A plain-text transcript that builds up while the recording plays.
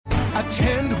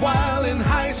Attend while in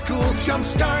high school.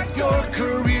 Jumpstart your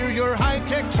career. Your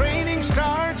high-tech training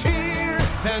starts here.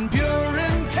 Van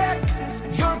Buren Tech.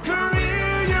 Your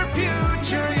career, your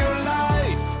future, your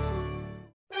life.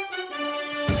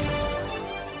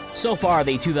 So far,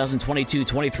 the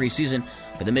 2022-23 season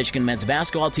for the Michigan men's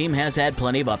basketball team has had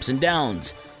plenty of ups and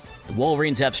downs. The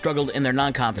Wolverines have struggled in their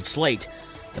non-conference slate,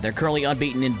 but they're currently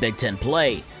unbeaten in Big Ten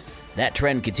play. That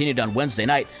trend continued on Wednesday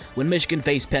night when Michigan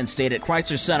faced Penn State at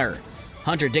Chrysler Center.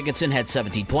 Hunter Dickinson had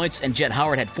 17 points and Jett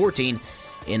Howard had 14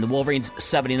 in the Wolverines'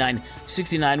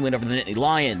 79-69 win over the Nittany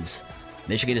Lions.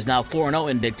 Michigan is now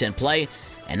 4-0 in Big Ten play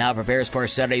and now prepares for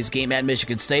Saturday's game at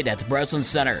Michigan State at the Breslin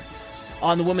Center.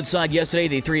 On the women's side yesterday,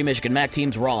 the three Michigan MAC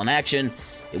teams were all in action.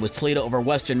 It was Toledo over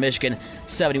Western Michigan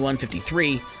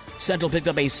 71-53. Central picked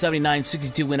up a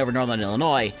 79-62 win over Northern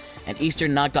Illinois, and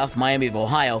Eastern knocked off Miami of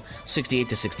Ohio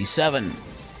 68-67.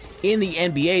 In the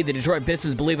NBA, the Detroit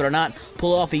Pistons, believe it or not,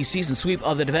 pulled off the season sweep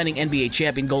of the defending NBA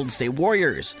champion Golden State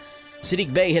Warriors.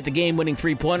 Saddiq Bey hit the game-winning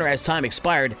three-pointer as time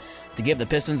expired to give the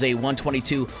Pistons a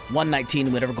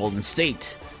 122-119 win over Golden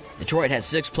State. Detroit had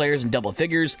 6 players in double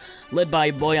figures, led by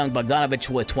Bojan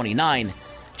Bogdanovic with 29.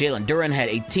 Jalen Durant had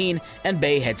 18, and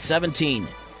Bey had 17.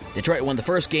 Detroit won the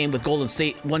first game with Golden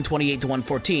State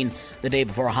 128-114 the day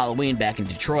before Halloween back in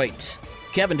Detroit.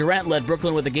 Kevin Durant led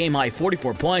Brooklyn with a game-high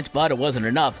 44 points, but it wasn't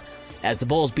enough, as the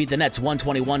Bulls beat the Nets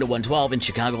 121-112 in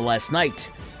Chicago last night.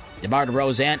 DeMar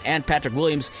DeRozan and Patrick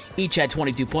Williams each had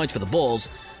 22 points for the Bulls,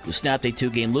 who snapped a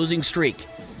 2-game losing streak.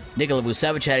 Nikola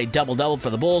Vucevic had a double-double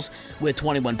for the Bulls with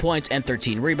 21 points and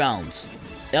 13 rebounds.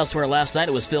 Elsewhere last night,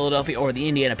 it was Philadelphia over the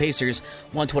Indiana Pacers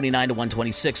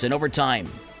 129-126 in overtime.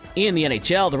 In the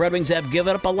NHL, the Red Wings have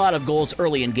given up a lot of goals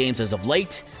early in games as of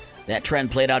late. That trend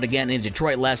played out again in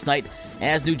Detroit last night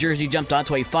as New Jersey jumped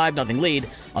onto a 5-0 lead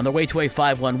on their way to a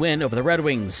 5-1 win over the Red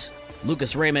Wings.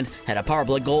 Lucas Raymond had a power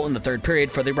play goal in the third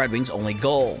period for the Red Wings' only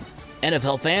goal.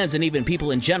 NFL fans and even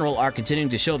people in general are continuing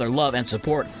to show their love and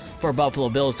support for Buffalo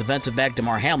Bills defensive back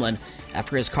DeMar Hamlin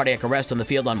after his cardiac arrest on the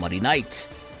field on Monday night.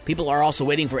 People are also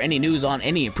waiting for any news on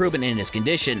any improvement in his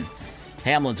condition.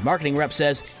 Hamlin's marketing rep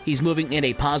says he's moving in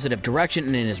a positive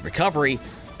direction in his recovery,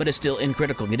 but is still in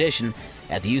critical condition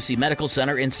at the UC Medical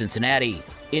Center in Cincinnati.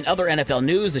 In other NFL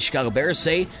news, the Chicago Bears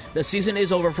say the season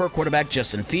is over for quarterback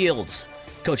Justin Fields.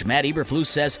 Coach Matt Eberflus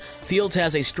says Fields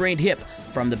has a strained hip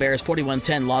from the Bears'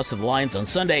 41-10 loss to the Lions on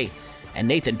Sunday, and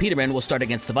Nathan Peterman will start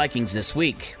against the Vikings this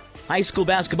week. High school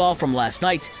basketball from last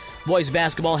night. Boys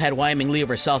basketball had Wyoming Lee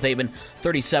over South Haven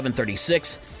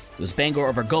 37-36. It was Bangor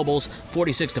over Gobles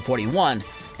 46-41,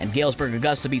 and Galesburg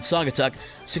Augusta beat Saugatuck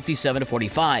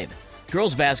 67-45.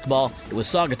 Girls basketball, it was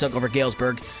Saugatuck over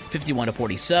Galesburg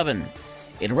 51-47.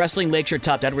 In wrestling, Lakeshore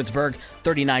topped Edwardsburg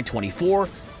 39-24.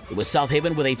 It was South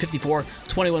Haven with a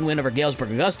 54-21 win over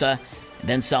Galesburg Augusta, and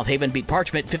then South Haven beat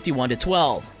Parchment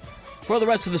 51-12. For the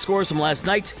rest of the scores from last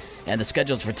night and the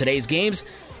schedules for today's games,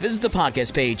 visit the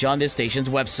podcast page on this station's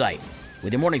website.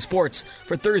 With your morning sports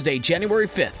for Thursday, January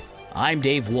 5th, I'm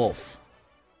Dave Wolf.